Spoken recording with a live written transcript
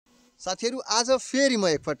साथीहरु आज फेरि म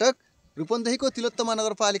एकपटक रूपन्देहीको तिलोत्तमा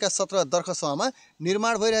नगरपालिका 17 दर्खसहमा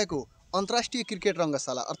निर्माण भइरहेको अन्तर्राष्ट्रिय क्रिकेट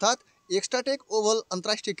रङ्गशाला अर्थात् एक्स्ट्राटेक ओभल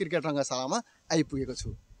अन्तर्राष्ट्रिय क्रिकेट रङ्गशालामा आइपुगेको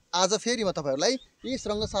छु। आज फेरि म तपाईहरुलाई यस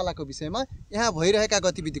रङ्गशालाको विषयमा यहाँ भइरहेका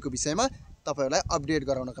गतिविधिको विषयमा तपाईहरुलाई अपडेट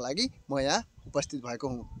गराउनका लागि म यहाँ उपस्थित भएको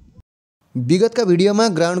हुँ। विगतका भिडियोमा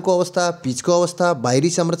ग्राउन्डको अवस्था, पिचको अवस्था, बाहिरी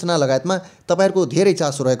संरचना लगायतमा तपाईहरुको धेरै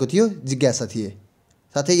चासो रहेको थियो, जिज्ञासा थिए।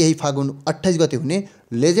 साथै यही फागुन 28 गते हुने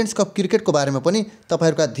लेजेन्ड्स कप क्रिकेटको बारेमा पनि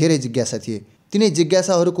तपाईहरुका धेरै जिज्ञासा थिए। तिनै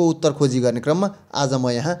जिज्ञासाहरूको उत्तर खोजी गर्ने क्रममा आज म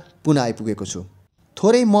यहाँ पुनः आइपुगेको छु।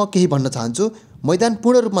 थोरै म केही भन्न चाहन्छु। मैदान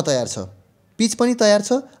पूर्ण रूपमा तयार छ, पिच पनि तयार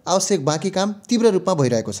छ, आवश्यक बाँकी काम तीव्र रूपमा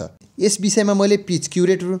भइरहेको छ। यस विषयमा मैले पिच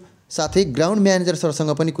क्युरेटर साथै ग्राउन्ड म्यानेजर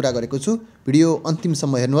सरसँग पनि कुरा गरेको छु। भिडियो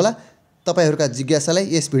अन्तिमसम्म हेर्नुहोला। तपाईहरुका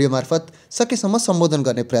जिज्ञासालाई यस भिडियो मार्फत सकेसम्म सम्बोधन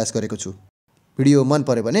गर्ने प्रयास गरेको छु। भिडियो मन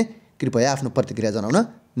पर्यो भने कृपया आफ्नो प्रतिक्रिया जनाउन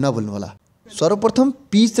नभुल्नुहोला। सर्वप्रथम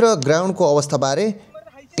पिच र ग्राउन्डको अवस्थाबारे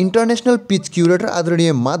इन्टरनेसनल पिच क्युरेटर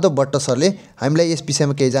आदरणीय माधव भट्ट सरले हामीलाई यस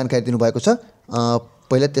विषयमा केही जानकारी दिनुभएको छ।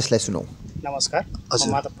 पहिला त्यसलाई सुनौँ। नमस्कार, म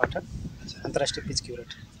माधव भट्ट, अन्तर्राष्ट्रिय पिच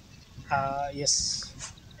क्युरेटर। यस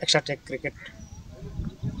एक्स्ट्राटेक क्रिकेट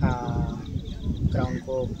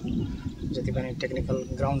ग्राउन्डको जति पनि टेक्निकल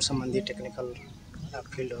ग्राउन्ड सम्बन्धी टेक्निकल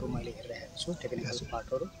फिल्डहरू मैले हेरिरहेको छु, टेक्निकल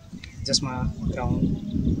पार्टहरू जसमा ग्राउन्ड,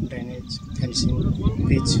 ड्रेनेज, फेन्सिङ,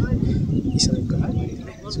 पिच यी सबै कुराहरू मैले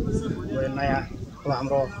हेरिरहेको छु। अब नयाँ अब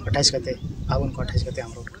हाम्रो 28 गते फागुनको 28 गते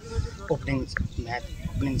हाम्रो ओपनिङ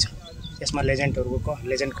छ। यसमा लेजेन्ड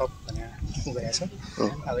कप भनेर गरेको छ।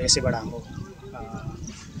 अब यसैबाट हाम्रो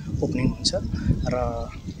ओपनिङ हुन्छ र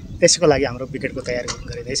त्यसैको लागि हाम्रो विकेटको तयारी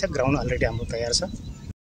गरिँदैछ। ग्राउन्ड अलरेडी हाम्रो तयार छ।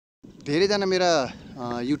 धेरैजना मेरा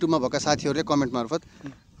युट्युबमा भएका साथीहरूले कमेन्ट मार्फत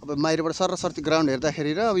अब बाहिरबाट सरसर्ती ग्राउन्ड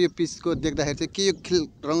हेर्दाखेरि र अब यो पिचको देख्दाखेरि चाहिँ के यो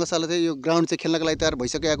रङ्गशाला चाहिँ यो ग्राउन्ड चाहिँ खेल्नको लागि तयार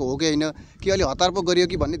भइसकेको हो कि होइन, कि अलि हतार पो गरियो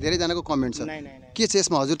कि भन्ने धेरैजनाको कमेन्ट छ। के छ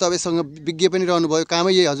यसमा? हजुर त अब यससँग विज्ञ पनि रहनुभयो,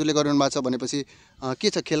 कामै यही हजुरले गरिरहनु भएको छ भनेपछि के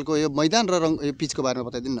छ खेलको यो मैदान र यो पिचको बारेमा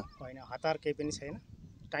बताइदिनु न। होइन, हतार केही पनि छैन।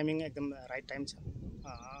 टाइमिङ एकदम राइट टाइम छ।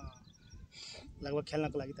 लगभग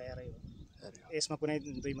खेल्नको लागि तयारै हो। यसमा कुनै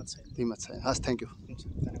दुई मत छैन। हस्, थ्याङ्क यू।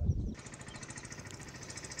 धन्यवाद।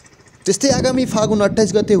 त्यस्तै आगामी फागुन 28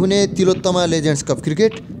 गते हुने तिलोत्तमा लेजेन्ड्स कप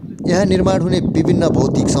क्रिकेट, यहाँ निर्माण हुने विभिन्न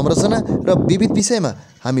भौतिक संरचना र विविध विषयमा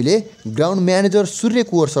हामीले ग्राउन्ड म्यानेजर सूर्य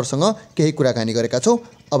कुँवर सरसँग केही कुराकानी गरेका छौँ।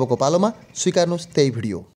 अबको पालोमा स्वीकार्नुहोस् त्यही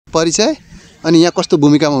भिडियो। परिचय अनि यहाँ कस्तो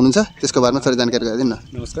भूमिकामा हुनुहुन्छ त्यसको बारेमा थोरै जानकारी गराइदिनु न।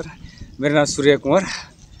 नमस्कार, मेरो नाम सूर्य कुँवर,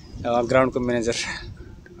 ग्राउन्डको म्यानेजर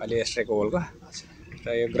अहिले एक्स्ट्राटेक ओभलको।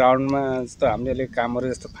 र यो ग्राउन्डमा जस्तो हामीले अहिले कामहरू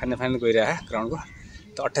जस्तो फाइनल गइरहेको ग्राउन्डको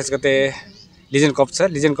त 28 गते लिजेन्ड कप छ।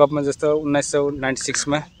 लिजेन्ड कपमा जस्तो 1996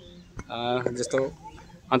 मा जस्तो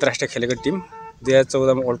अन्तर्राष्ट्रिय खेलेको टिम,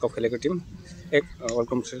 2014 मा वर्ल्ड कप खेलेको टिम, एक वर्ल्ड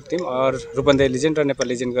कप खेलेको टिम और रूपन्देही लिजेन्ड र नेपाल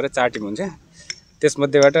लिजेन्ड गरेर 4 टिम हुन्छ।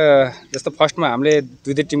 त्यसमध्येबाट जस्तो फर्स्टमा हामीले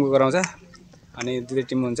दुई टिमको गराउँछ, अनि दुई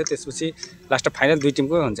टिम हुन्छ। त्यसपछि लास्ट फाइनल 2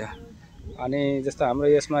 टिमको हुन्छ। अनि जस्तो हाम्रो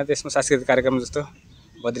त्यसमा सांस्कृतिक कार्यक्रम जस्तो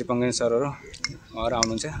बद्री पङ्गेन सरहरू उहाँहरू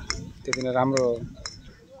आउनुहुन्छ। त्यति नै राम्रो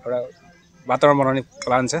एउटा वातावरण बनाउने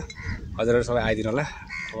प्लान छ। हजुरहरू सबै आइदिनु होला।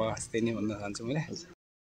 अब त्यही नै भन्न चाहन्छु मैले।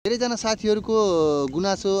 धेरैजना साथीहरूको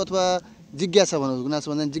गुनासो अथवा जिज्ञासा भनौँ, गुनासो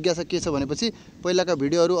भन्दा जिज्ञासा के छ भनेपछि पहिलाका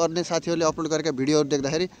भिडियोहरू अन्य साथीहरूले अपलोड गरेका भिडियोहरू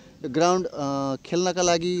देख्दाखेरि ग्राउन्ड खेल्नका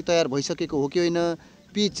लागि तयार भइसकेको हो कि होइन,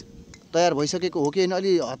 पिच तयार भइसकेको हो कि होइन,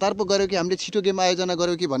 अलि हतार पो गऱ्यो कि हामीले छिटो गेम आयोजना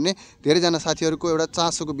गऱ्यौँ कि भन्ने धेरैजना साथीहरूको एउटा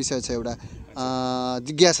चासोको विषय छ, एउटा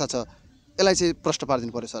जिज्ञासा छ। यसलाई चाहिँ प्रश्न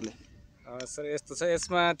पारिदिनु पऱ्यो सरले। सर यस्तो छ,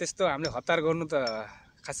 यसमा त्यस्तो हामीले हतार गर्नु त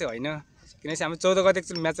खासै होइन। किनकि हामी 14 गते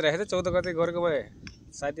एकचोटि म्याच राखेको थियो। 14 गते गरेको भए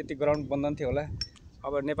सायद यति ग्राउन्ड बन्द थियो होला।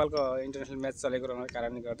 अब नेपालको इन्टरनेसनल म्याच चलेको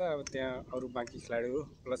कारणले गर्दा अब त्यहाँ अरू बाँकी खेलाडीहरू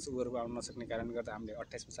प्लस उहरू आउन नसक्ने कारणले गर्दा हामीले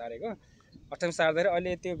 28 मा सारेको। 28 मा सार्दाखेरि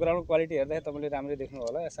अहिले त्यो ग्राउन्डको क्वालिटी हेर्दाखेरि तपाईँले राम्रै देख्नु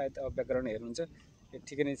होला। सायद अब ब्याकग्राउन्ड हेर्नुहुन्छ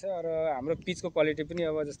ठिकै नै छ। र हाम्रो पिचको क्वालिटी पनि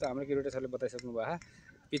अब जस्तो हाम्रो क्युरेटरले बताइसक्नु भयो,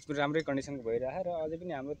 पिच पनि राम्रै कन्डिसनको भइरहेको र अझै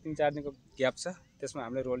पनि हाम्रो 3-4 दिनको ग्याप छ। त्यसमा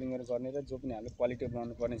हामीले रोलिङहरू गर्ने र जो पनि हामीले क्वालिटी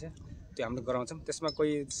बनाउनु पर्ने छ त्यो हामीले गराउँछौँ। त्यसमा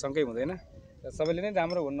कोही शङ्कै हुँदैन। सबैले नै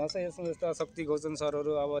राम्रो भन्नुहुन्छ। यसमा जस्तो शक्ति गौचन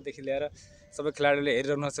सरहरू अबदेखि लिएर सबै खेलाडीहरूले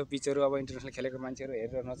हेरिरहनुहुन्छ। पिचहरू अब इन्टरनेसनल खेलेको मान्छेहरू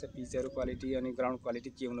हेरिरहनुहुन्छ। पिचहरू क्वालिटी अनि ग्राउन्ड क्वालिटी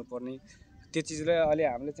के हुनुपर्ने त्यो चिजलाई अहिले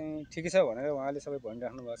हामीले चाहिँ ठिकै छ भनेर उहाँले सबै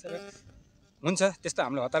भनिराख्नु भएको छ। र हुन्छ, त्यस्तो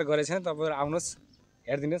हामीले हतार गरेको छैन। तपाईँहरू आउनुहोस्,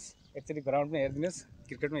 हेरिदिनुहोस्, एकचोटि ग्राउन्डमै हेरिदिनुहोस्,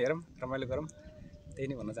 क्रिकेटमै हेरौँ, रमाइलो गरौँ, त्यही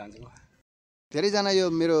नै भन्न चाहन्छु म। धेरैजना यो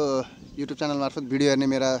मेरो युट्युब च्यानल मार्फत भिडियो हेर्ने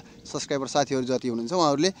मेरा सब्सक्राइबर साथीहरू जति हुनुहुन्छ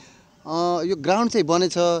उहाँहरूले यो ग्राउन्ड चाहिँ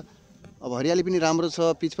बनेछ, अब हरियाली पनि राम्रो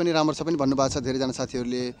छ, पिच पनि राम्रो छ पनि भन्नुभएको छ धेरैजना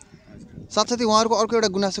साथीहरूले। साथसाथै उहाँहरूको अर्को एउटा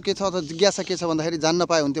गुनासो के छ अथवा जिज्ञासा के छ भन्दाखेरि जान्न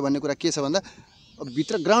पाए हुन्थ्यो भन्ने कुरा के छ भन्दा अब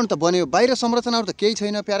भित्र ग्राउन्ड त बन्यो, बाहिर संरचनाहरू त केही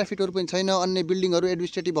छैन, प्याराफिटहरू पनि छैन, अन्य बिल्डिङहरू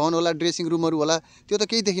एडमिनिस्ट्रेटिभ भवन होला, ड्रेसिङ रुमहरू होला, त्यो त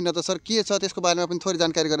केही देखिन त सर। के छ त्यसको बारेमा पनि थोरै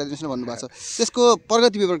जानकारी गराइदिनुहोस् न भन्नुभएको छ। त्यसको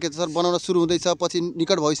प्रगति विवरण के छ सर? बनाउन सुरु हुँदैछ, पछि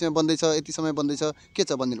निकट भविष्यमा बन्दैछ, यति समय बन्दैछ, के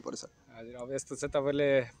छ भनिदिनु पर्यो सर। हजुर, अब यस्तो छ, तपाईँले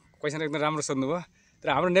क्वेसन एकदम राम्रो सोध्नुभयो। तर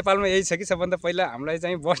हाम्रो नेपालमा यही छ कि सबभन्दा पहिला हामीलाई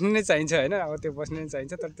चाहिँ बस्ने नै चाहिन्छ होइन। अब त्यो बस्ने नै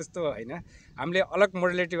चाहिन्छ, तर त्यस्तो होइन। हामीले अलग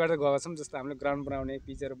मोडलिटीबाट गएको छौँ। जस्तो हामीले ग्राउन्ड बनाउने,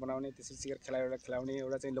 पिचहरू बनाउने, त्यसपछि सिकेर खेलाडीलाई खेलाउने,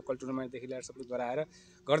 एउटा चाहिँ लोकल टुर्नामेन्टदेखि लिएर सबै गराएर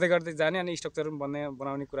गर्दै गर्दै जाने, अनि स्ट्रक्चर पनि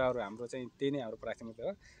बनाउने कुराहरू हाम्रो चाहिँ त्यही नै हाम्रो प्राथमिकता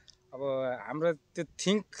हो। अब हाम्रो त्यो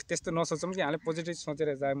थिङ्क त्यस्तो नसोचौँ कि हामीले पोजिटिभ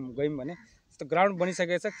सोचेर गयौँ भने जस्तो ग्राउन्ड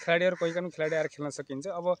बनिसकेको छ, खेलाडीहरू कोही पनि खेलाडी आएर खेल्न सकिन्छ।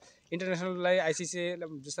 अब इन्टरनेसनललाई आइसिसी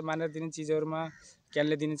जस्तो मानेर दिने चिजहरूमा,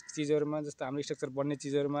 क्यानले दिने चिजहरूमा, जस्तो हाम्रो स्ट्रक्चर बन्ने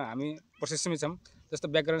चिजहरूमा हामी प्रोसेसमै छौँ। जस्तो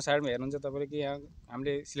ब्याकग्राउन्ड साइडमा हेर्नुहुन्छ तपाईँले कि यहाँ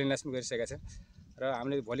हामीले शिलान्यास पनि गरिसकेका छ र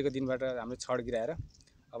हामीले भोलिको दिनबाट हामीले छड गिराएर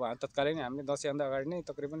अब तत्कालै नै हामीले दसैँभन्दा अगाडि नै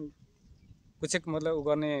तकरिबन कुछेक मतलब उ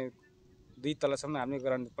गर्ने 2 तलासम्म हामीले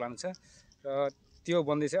गराउने प्लान छ र त्यो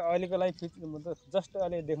बन्दैछ अहिलेको लागि। मतलब जस्ट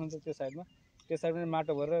अहिले देख्नुहुन्छ त्यो साइडमा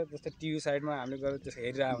माटो भरेर जस्तो टियु साइडमा हामीले गरेर त्यसो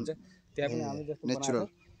हेरिरहेको हुन्छ, त्यहाँ पनि हामीले जस्तो बनाएको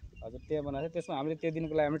हजुर त्यहाँ बनाएको छ। त्यसमा हामीले त्यो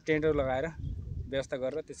दिनको लागि हामीले टेन्टहरू लगाएर व्यवस्था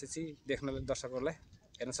गरेर त्यसपछि देख्न दर्शकहरूलाई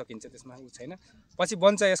हेर्न सकिन्छ। त्यसमा उ छैन, पछि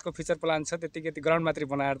बन्छ, यसको फ्युचर प्लान छ। त्यति ग्राउन्ड मात्रै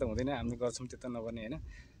बनाएर त हुँदैन, हामी गर्छौँ त्यो त नगर्ने होइन।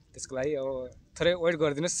 त्यसको लागि अब थोरै वेट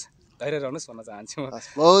गरिदिनुहोस्, धैर्य रहनुहोस् भन्न चाहन्छु।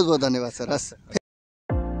 बहुत बहुत धन्यवाद सर।